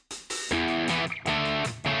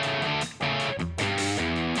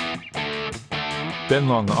Ben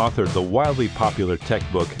Long authored the wildly popular tech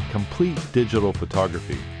book, Complete Digital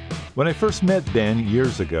Photography. When I first met Ben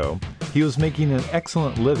years ago, he was making an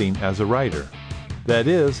excellent living as a writer. That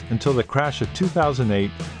is, until the crash of 2008,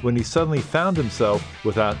 when he suddenly found himself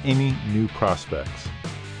without any new prospects.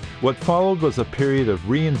 What followed was a period of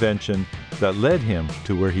reinvention that led him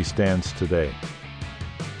to where he stands today.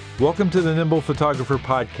 Welcome to the Nimble Photographer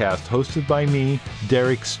Podcast, hosted by me,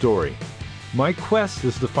 Derek Story. My quest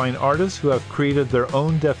is to find artists who have created their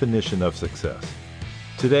own definition of success.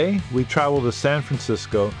 Today, we travel to San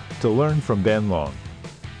Francisco to learn from Ben Long.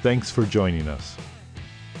 Thanks for joining us.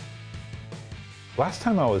 Last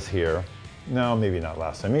time I was here, no, maybe not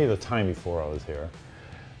last time, maybe the time before I was here,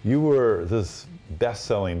 you were this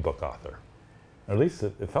best-selling book author. Or at least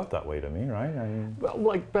it felt that way to me, right? Well,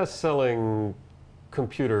 like best-selling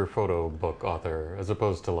computer photo book author, as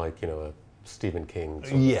opposed to like, a Stephen King.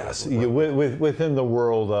 Yes, within the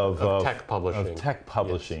world of tech publishing. Of tech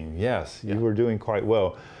publishing, yes, you were doing quite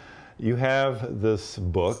well. You have this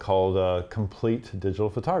book called Complete Digital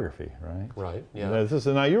Photography, right? Right, yeah.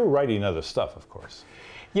 Now you were writing other stuff, of course.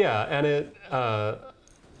 Yeah, and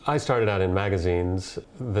I started out in magazines,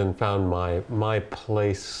 then found my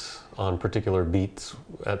place on particular beats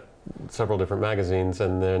at several different magazines,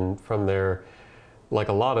 and then from there, like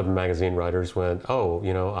a lot of magazine writers went,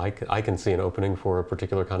 I can see an opening for a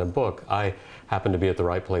particular kind of book. I happened to be at the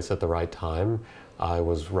right place at the right time. I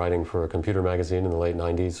was writing for a computer magazine in the late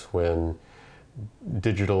 90s when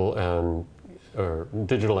digital and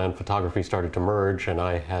photography started to merge, and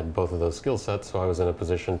I had both of those skill sets, so I was in a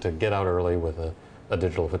position to get out early with a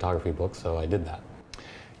digital photography book, so I did that.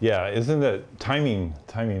 Yeah, isn't it timing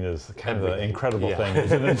is kind of an incredible thing,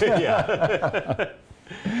 isn't it? Yeah.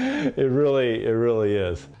 It really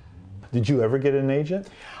is. Did you ever get an agent?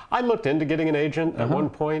 I looked into getting an agent at one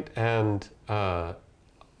point, and I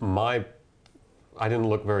didn't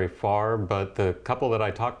look very far, but the couple that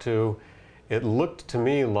I talked to, it looked to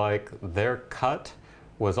me like their cut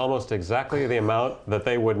was almost exactly the amount that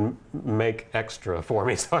they would make extra for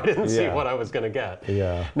me, so I didn't see what I was going to get.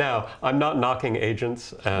 Yeah. Now, I'm not knocking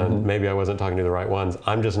agents, and maybe I wasn't talking to the right ones.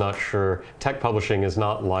 I'm just not sure. Tech publishing is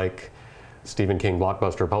not like Stephen King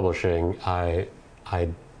blockbuster publishing. I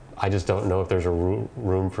just don't know if there's a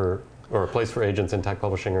room for or a place for agents in tech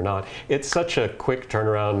publishing or not. It's such a quick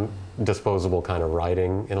turnaround, disposable kind of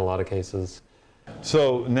writing in a lot of cases.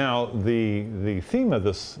 So now the theme of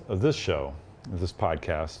this show, this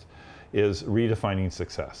podcast, is redefining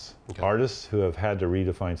success. Okay. Artists who have had to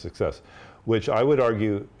redefine success, which I would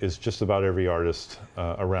argue is just about every artist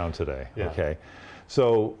around today. Yeah. Okay.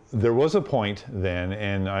 So there was a point then,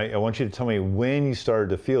 and I want you to tell me when you started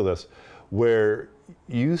to feel this, where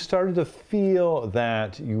you started to feel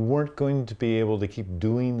that you weren't going to be able to keep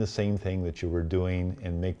doing the same thing that you were doing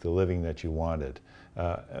and make the living that you wanted.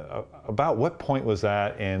 About what point was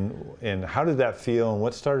that, and how did that feel, and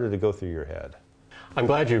what started to go through your head? I'm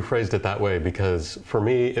glad you phrased it that way, because for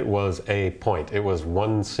me it was a point. It was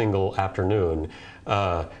one single afternoon.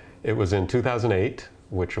 It was in 2008,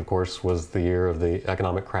 which of course was the year of the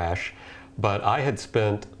economic crash. But I had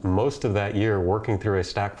spent most of that year working through a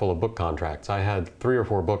stack full of book contracts. I had 3 or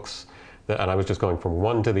 4 books, and I was just going from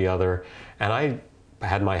one to the other. And I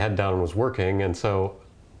had my head down and was working, and so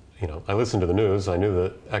I listened to the news. I knew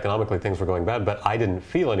that economically things were going bad, but I didn't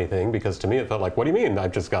feel anything, because to me it felt like, what do you mean?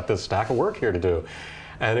 I've just got this stack of work here to do.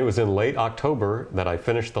 And it was in late October that I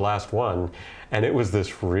finished the last one, and it was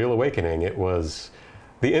this real awakening. It was,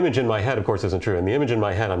 the image in my head, of course, isn't true. In the image in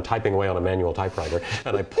my head, I'm typing away on a manual typewriter,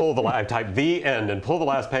 and I type the end and pull the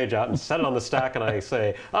last page out and set it on the stack, and I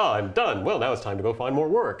say, oh, I'm done. Well, now it's time to go find more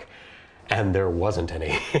work. And there wasn't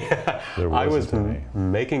any. I was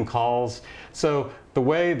making calls. So the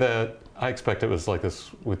way that I expect it was like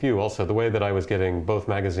this with you also, the way that I was getting both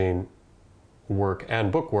magazine work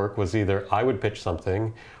and book work was either I would pitch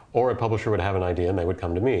something, or a publisher would have an idea and they would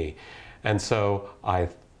come to me. And so I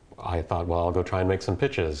thought, well, I'll go try and make some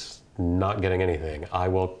pitches. Not getting anything. I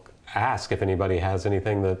will ask if anybody has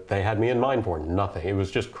anything that they had me in mind for. Nothing. It was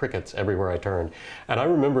just crickets everywhere I turned. And I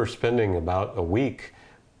remember spending about a week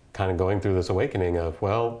kind of going through this awakening of,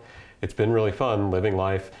 well, it's been really fun living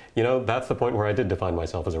life. That's the point where I did define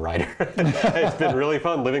myself as a writer. It's been really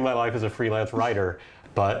fun living my life as a freelance writer,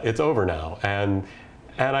 but it's over now. And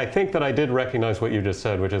I think that I did recognize what you just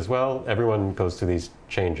said, which is, well, everyone goes through these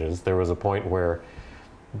changes. There was a point where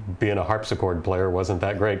being a harpsichord player wasn't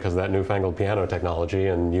that great because of that newfangled piano technology,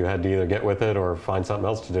 and you had to either get with it or find something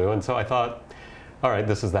else to do. And so I thought, all right,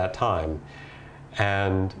 this is that time.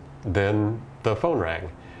 And then the phone rang.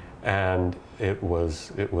 And it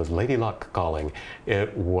was Lady Luck calling.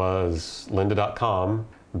 It was lynda.com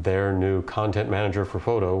their new content manager for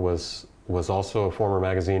photo was also a former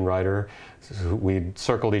magazine writer. We'd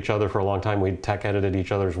circled each other for a long time. We'd tech edited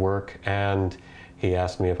each other's work, and he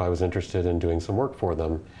asked me if I was interested in doing some work for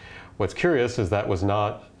them. What's curious is that was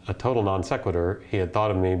not a total non sequitur. He had thought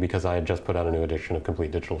of me because I had just put out a new edition of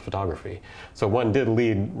Complete Digital Photography. So one did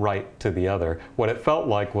lead right to the other. What it felt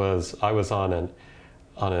like was I was on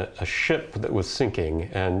a ship that was sinking,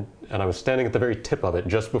 and I was standing at the very tip of it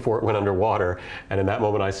just before it went underwater, and in that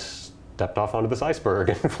moment I stepped off onto this iceberg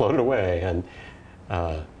and floated away.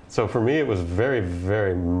 And so for me, it was very,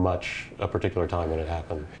 very much a particular time when it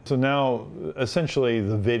happened. So now, essentially,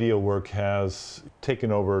 the video work has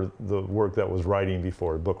taken over the work that was writing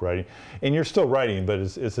before, book writing. And you're still writing, but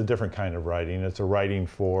it's a different kind of writing. It's a writing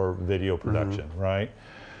for video production, right?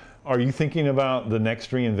 Are you thinking about the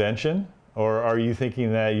next reinvention? Or are you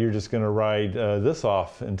thinking that you're just going to ride this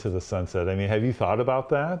off into the sunset? I mean, have you thought about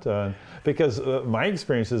that? Because my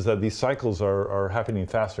experience is that these cycles are happening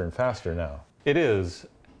faster and faster now. It is.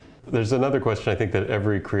 There's another question I think that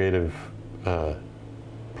every creative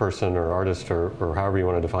person or artist or however you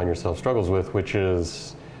want to define yourself struggles with, which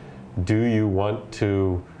is, do you want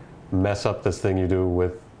to mess up this thing you do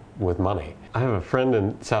with money? I have a friend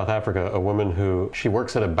in South Africa, a woman who, she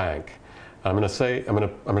works at a bank. I'm going to say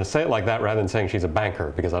it like that rather than saying she's a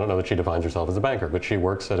banker, because I don't know that she defines herself as a banker, but she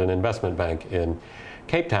works at an investment bank in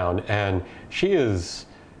Cape Town, and she is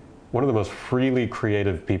one of the most freely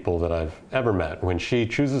creative people that I've ever met. When she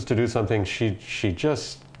chooses to do something, she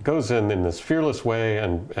just goes in this fearless way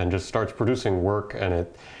and just starts producing work, and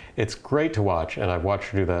it's great to watch. And I've watched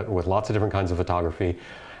her do that with lots of different kinds of photography.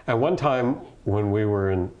 And one time when we were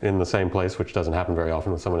in the same place, which doesn't happen very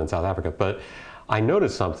often with someone in South Africa, but I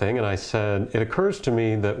noticed something, and I said, it occurs to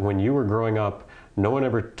me that when you were growing up, no one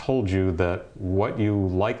ever told you that what you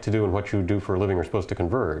like to do and what you do for a living are supposed to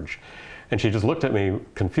converge. And she just looked at me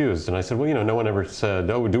confused, and I said, well, you know, no one ever said,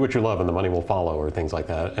 oh, do what you love and the money will follow, or things like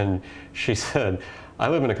that. And she said, I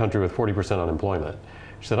live in a country with 40% unemployment.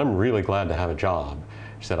 She said, I'm really glad to have a job.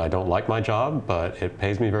 She said, I don't like my job, but it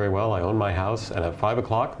pays me very well. I own my house, and at 5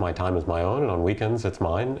 o'clock, my time is my own, and on weekends, it's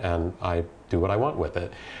mine, and I do what I want with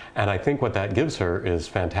it. And I think what that gives her is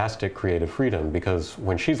fantastic creative freedom, because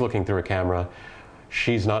when she's looking through a camera,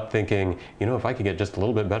 she's not thinking, you know, if I could get just a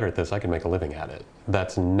little bit better at this, I could make a living at it.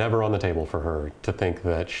 That's never on the table for her, to think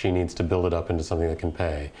that she needs to build it up into something that can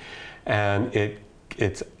pay. And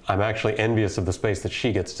I'm actually envious of the space that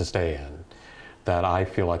she gets to stay in, that I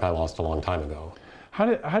feel like I lost a long time ago.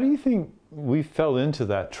 How do you think we fell into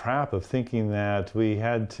that trap of thinking that we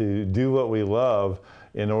had to do what we love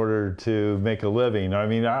in order to make a living? I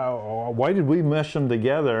mean, why did we mesh them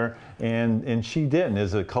together and she didn't?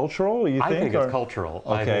 Is it cultural, you think? I think it's cultural.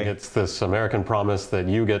 Okay. I think it's this American promise that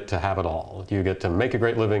you get to have it all. You get to make a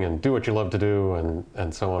great living and do what you love to do,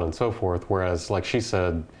 and so on and so forth. Whereas, like she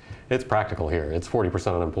said, it's practical here. It's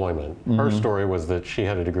 40% unemployment. Her story was that she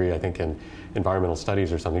had a degree, I think, in environmental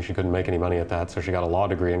studies or something. She couldn't make any money at that, so she got a law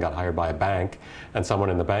degree and got hired by a bank. And someone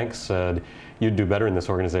in the bank said, you'd do better in this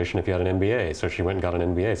organization if you had an MBA. So she went and got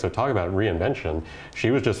an MBA. So talk about reinvention. She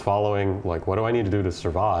was just following, like, what do I need to do to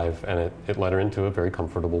survive? And it led her into a very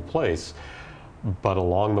comfortable place. But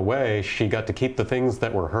along the way, she got to keep the things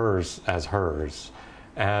that were hers as hers.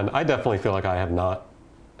 And I definitely feel like I have not,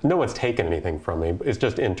 no one's taken anything from me. It's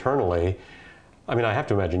just internally, I mean, I have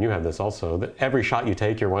to imagine you have this also, that every shot you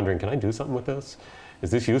take, you're wondering, can I do something with this? Is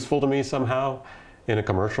this useful to me somehow in a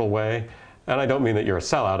commercial way? And I don't mean that you're a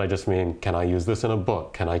sellout, I just mean, can I use this in a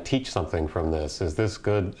book? Can I teach something from this? Is this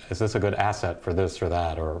good? Is this a good asset for this or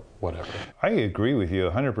that or whatever? I agree with you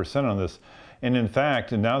 100% on this. And in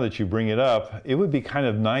fact, now that you bring it up, it would be kind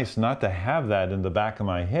of nice not to have that in the back of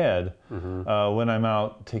my head when I'm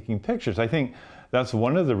out taking pictures. I think that's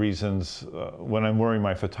one of the reasons when I'm wearing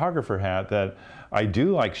my photographer hat that I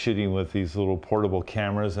do like shooting with these little portable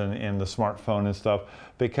cameras and the smartphone and stuff,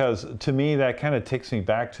 because to me that kind of takes me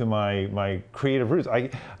back to my creative roots.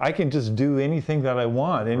 I can just do anything that I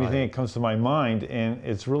want, anything that comes to my mind, and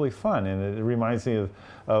it's really fun, and it reminds me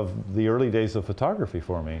of the early days of photography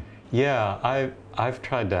for me. Yeah, I've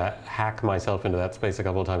tried to hack myself into that space a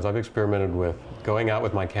couple of times. I've experimented with going out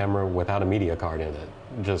with my camera without a media card in it,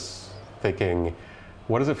 just thinking,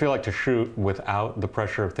 what does it feel like to shoot without the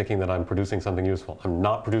pressure of thinking that I'm producing something useful? I'm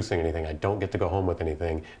not producing anything. I don't get to go home with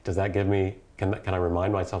anything. Does that give me, can I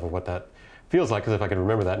remind myself of what that feels like? Because if I could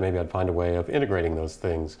remember that, maybe I'd find a way of integrating those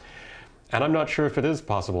things. And I'm not sure if it is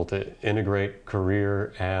possible to integrate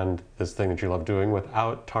career and this thing that you love doing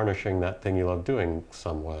without tarnishing that thing you love doing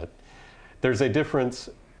somewhat. There's a difference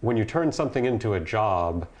when you turn something into a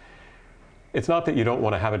job. It's not that you don't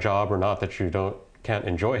want to have a job or not that you can't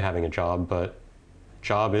enjoy having a job, but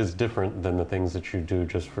job is different than the things that you do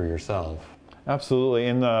just for yourself. Absolutely.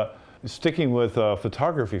 And sticking with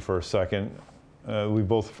photography for a second, we're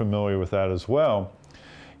both familiar with that as well.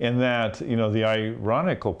 And that, the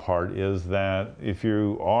ironical part is that if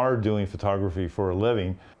you are doing photography for a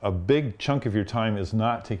living, a big chunk of your time is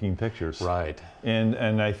not taking pictures. Right.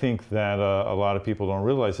 And I think that a lot of people don't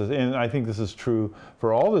realize this. And I think this is true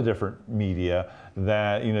for all the different media,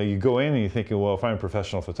 that, you go in and you're thinking, well, if I'm a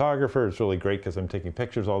professional photographer, it's really great because I'm taking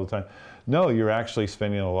pictures all the time. No, you're actually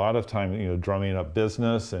spending a lot of time, drumming up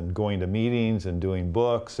business and going to meetings and doing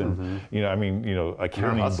books and,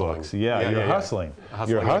 accounting books. Yeah, you're hustling.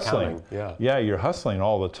 You're hustling. Yeah, you're hustling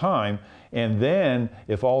all the time. And then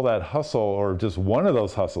if all that hustle or just one of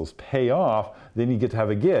those hustles pay off, then you get to have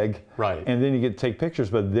a gig. Right. And then you get to take pictures.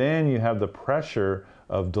 But then you have the pressure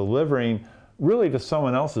of delivering really to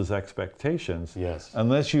someone else's expectations. Yes.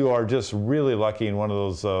 Unless you are just really lucky and one of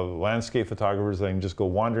those landscape photographers that can just go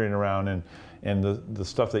wandering around and the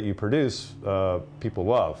stuff that you produce, people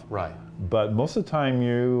love. Right. But most of the time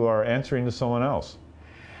you are answering to someone else.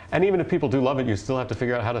 And even if people do love it, you still have to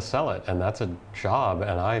figure out how to sell it, and that's a job.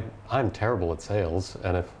 And I'm terrible at sales,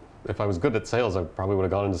 and if I was good at sales, I probably would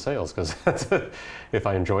have gone into sales, because if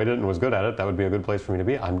I enjoyed it and was good at it, that would be a good place for me to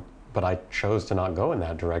be. But I chose to not go in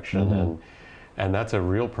that direction, and that's a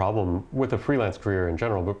real problem with a freelance career in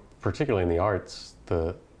general, but particularly in the arts.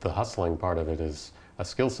 The hustling part of it is a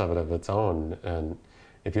skill set of its own, and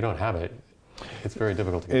if you don't have it, it's very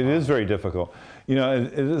difficult to get by. It is very difficult.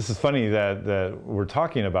 This is funny that we're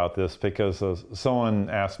talking about this, because someone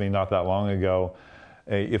asked me not that long ago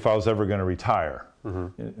if I was ever going to retire.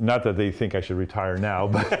 Not that they think I should retire now,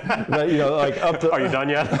 but like up the... Are you done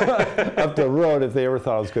yet? Up the road, if they ever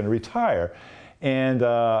thought I was going to retire. And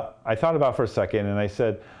I thought about it for a second, and I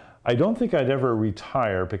said, I don't think I'd ever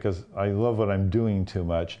retire because I love what I'm doing too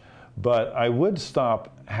much. But I would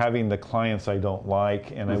stop having the clients I don't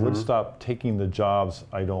like, and I would stop taking the jobs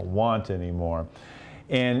I don't want anymore.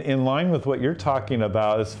 And in line with what you're talking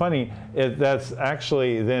about, it's funny, that's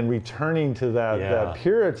actually then returning to that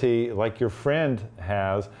purity like your friend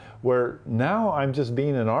has, where now I'm just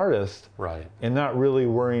being an artist, right, and not really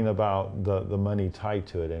worrying about the money tied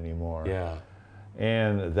to it anymore. Yeah.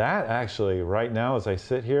 And that actually, right now as I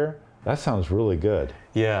sit here, that sounds really good.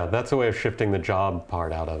 Yeah, that's a way of shifting the job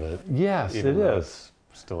part out of it. Yes, it is.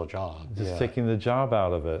 It's still a job. Just taking the job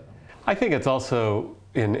out of it. I think it's also,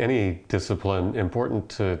 in any discipline, important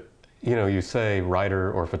to, you say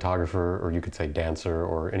writer or photographer, or you could say dancer,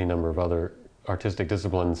 or any number of other artistic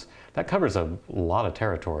disciplines. That covers a lot of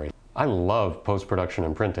territory. I love post-production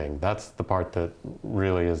and printing. That's the part that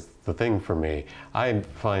really is the thing for me. I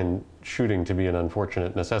find shooting to be an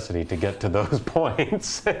unfortunate necessity to get to those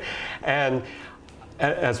points. And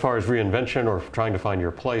as far as reinvention or trying to find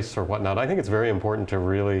your place or whatnot, I think it's very important to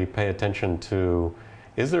really pay attention to,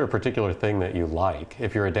 is there a particular thing that you like?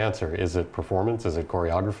 If you're a dancer, is it performance? Is it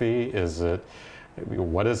choreography?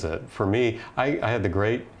 What is it? For me, I had the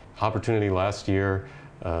great opportunity last year.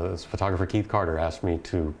 This photographer Keith Carter asked me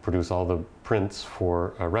to produce all the prints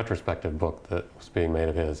for a retrospective book that was being made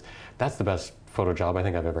of his. That's the best photo job I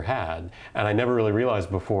think I've ever had. And I never really realized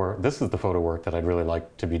before, this is the photo work that I'd really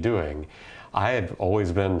like to be doing. I had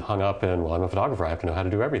always been hung up in, well, I'm a photographer, I have to know how to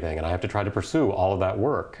do everything, and I have to try to pursue all of that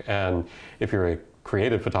work. And if you're a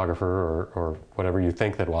creative photographer or whatever, you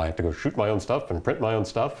think that, well, I have to go shoot my own stuff and print my own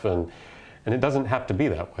stuff, and it doesn't have to be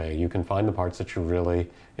that way. You can find the parts that you really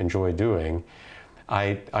enjoy doing.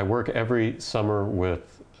 I work every summer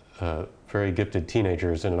with very gifted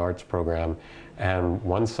teenagers in an arts program, and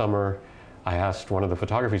one summer I asked one of the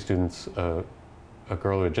photography students, a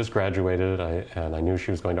girl who had just graduated, and I knew she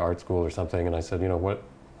was going to art school or something, and I said,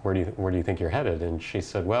 where do you think you're headed? And she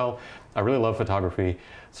said, well, I really love photography,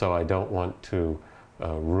 so I don't want to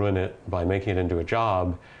ruin it by making it into a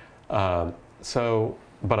job.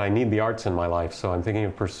 But I need the arts in my life, so I'm thinking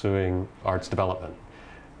of pursuing arts development.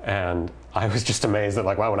 And I was just amazed that,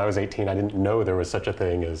 wow, when I was 18, I didn't know there was such a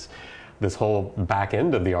thing as this whole back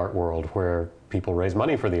end of the art world where people raise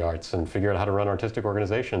money for the arts and figure out how to run artistic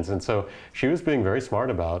organizations. And so she was being very smart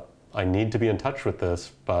about, I need to be in touch with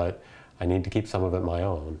this, but I need to keep some of it my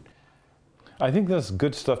own. I think that's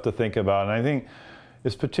good stuff to think about. And I think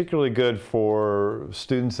it's particularly good for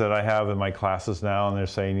students that I have in my classes now, and they're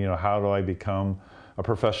saying, how do I become a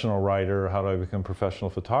professional writer? How do I become a professional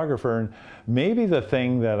photographer? And maybe the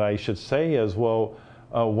thing that I should say is, well,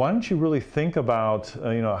 why don't you really think about,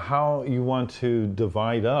 how you want to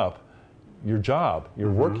divide up your job, your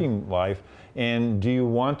working life, and do you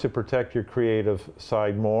want to protect your creative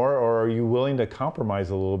side more, or are you willing to compromise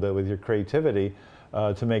a little bit with your creativity,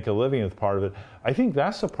 to make a living as part of it. I think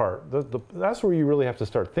that's the part, that's where you really have to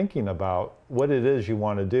start thinking about what it is you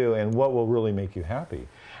want to do and what will really make you happy.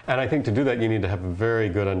 And I think to do that, you need to have a very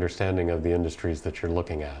good understanding of the industries that you're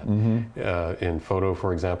looking at. In photo,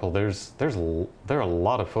 for example, there are a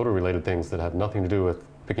lot of photo-related things that have nothing to do with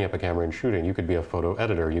picking up a camera and shooting. You could be a photo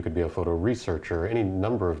editor, you could be a photo researcher, any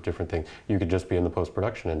number of different things. You could just be in the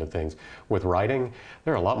post-production end of things. With writing,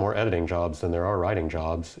 there are a lot more editing jobs than there are writing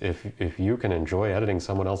jobs. If you can enjoy editing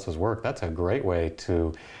someone else's work, that's a great way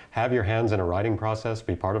to have your hands in a writing process,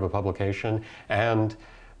 be part of a publication, and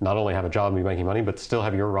not only have a job and be making money, but still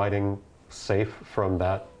have your writing safe from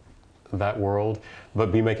that world,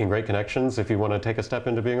 but be making great connections if you want to take a step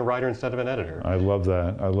into being a writer instead of an editor. I love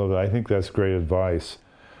that. I love that. I think that's great advice.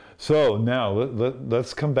 So now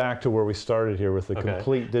let's come back to where we started here with the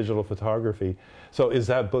complete digital photography. So is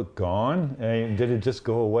that book gone? Did it just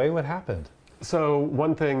go away? What happened? So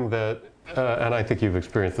one thing that, and I think you've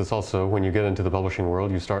experienced this also, when you get into the publishing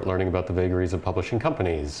world, you start learning about the vagaries of publishing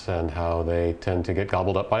companies and how they tend to get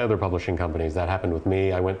gobbled up by other publishing companies. That happened with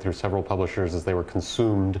me. I went through several publishers as they were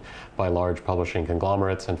consumed by large publishing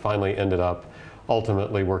conglomerates, and finally ended up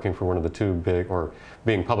ultimately working for one of the two big, or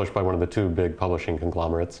being published by one of the two big publishing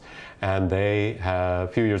conglomerates. And they a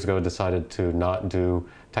few years ago decided to not do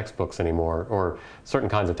textbooks anymore, or certain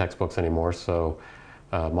kinds of textbooks anymore. So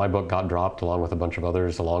my book got dropped along with a bunch of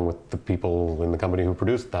others, along with the people in the company who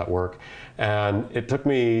produced that work. And it took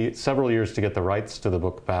me several years to get the rights to the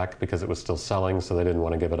book back because it was still selling, so they didn't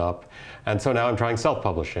want to give it up. And so now I'm trying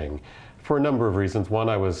self-publishing for a number of reasons. One,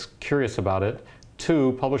 I was curious about it.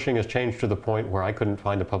 Two, publishing has changed to the point where I couldn't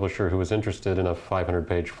find a publisher who was interested in a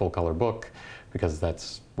 500-page full-color book because that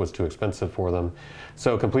was too expensive for them.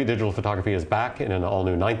 So Complete Digital Photography is back in an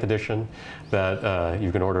all-new 9th edition that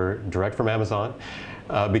you can order direct from Amazon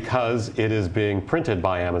because it is being printed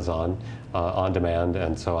by Amazon on demand,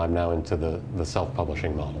 and so I'm now into the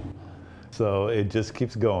self-publishing model. So it just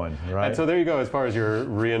keeps going, right? And so there you go. As far as your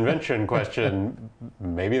reinvention question,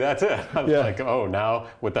 maybe that's it. I was like, oh, now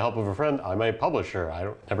with the help of a friend, I'm a publisher. I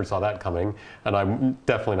never saw that coming. And I'm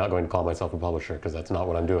definitely not going to call myself a publisher because that's not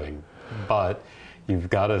what I'm doing. But you've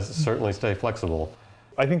got to certainly stay flexible.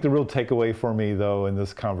 I think the real takeaway for me, though, in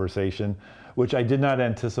this conversation, which I did not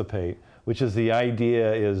anticipate, which is the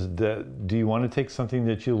idea is that do you want to take something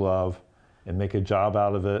that you love and make a job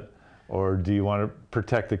out of it? Or do you want to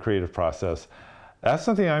protect the creative process? That's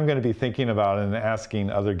something I'm going to be thinking about and asking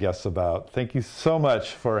other guests about. Thank you so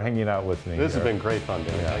much for hanging out with me. This has been great fun,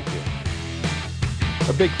 Dan. Yeah. Thank you.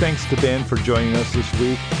 A big thanks to Ben for joining us this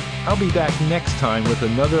week. I'll be back next time with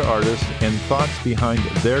another artist and thoughts behind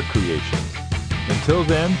their creations. Until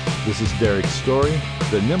then, this is Derek Story,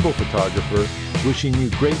 the Nimble Photographer, wishing you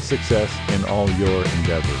great success in all your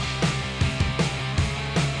endeavors.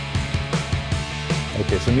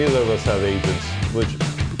 Okay, so neither of us have agents, which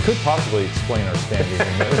could possibly explain our standing in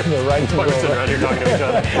the right That's why we're sitting around here talking to each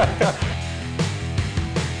other.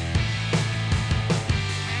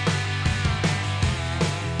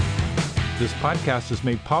 This podcast is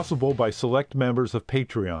made possible by select members of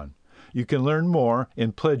Patreon. You can learn more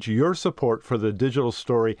and pledge your support for the Digital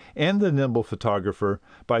Story and the Nimble Photographer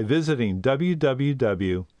by visiting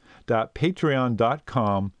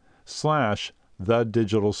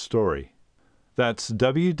www.patreon.com/thedigitalstory. That's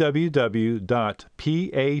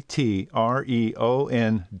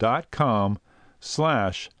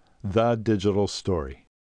www.patreon.com/thedigitalstory.